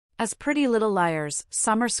As Pretty Little Liars,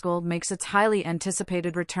 Summer School makes its highly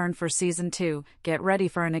anticipated return for Season 2, get ready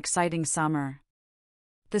for an exciting summer.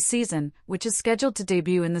 The season, which is scheduled to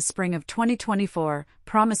debut in the spring of 2024,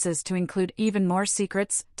 promises to include even more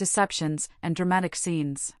secrets, deceptions, and dramatic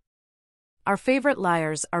scenes. Our favorite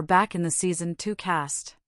liars are back in the Season 2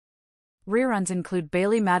 cast. Reruns include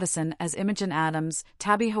Bailey Madison as Imogen Adams,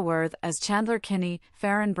 Tabby Haworth as Chandler Kinney,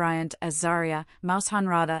 Farron Bryant as Zaria, Maushan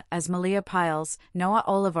Rada as Malia Piles, Noah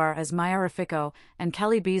Olivar as Maya Rafiko, and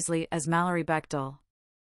Kelly Beasley as Mallory Bechtel.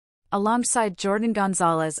 Alongside Jordan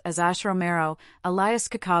Gonzalez as Ash Romero, Elias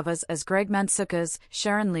Kakavas as Greg Mansukas,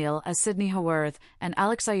 Sharon Leal as Sydney Haworth, and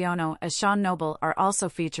Alex Iono as Sean Noble are also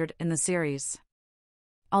featured in the series.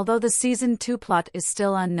 Although the Season 2 plot is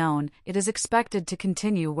still unknown, it is expected to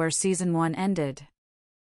continue where Season 1 ended.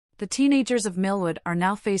 The teenagers of Millwood are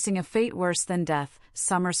now facing a fate worse than death,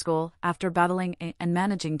 summer school, after battling and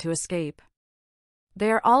managing to escape. They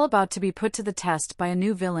are all about to be put to the test by a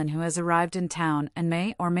new villain who has arrived in town and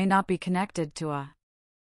may or may not be connected to a.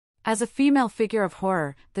 As a female figure of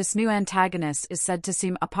horror, this new antagonist is said to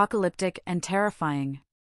seem apocalyptic and terrifying.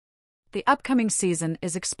 The upcoming season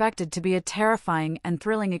is expected to be a terrifying and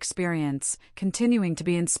thrilling experience, continuing to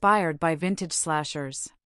be inspired by vintage slashers.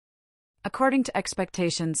 According to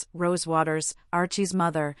expectations, Rose Waters, Archie's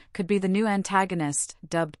mother, could be the new antagonist,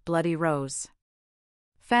 dubbed Bloody Rose.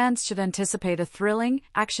 Fans should anticipate a thrilling,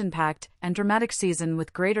 action-packed, and dramatic season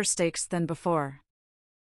with greater stakes than before.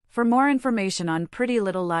 For more information on Pretty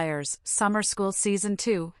Little Liars, Summer School Season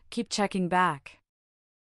 2, keep checking back.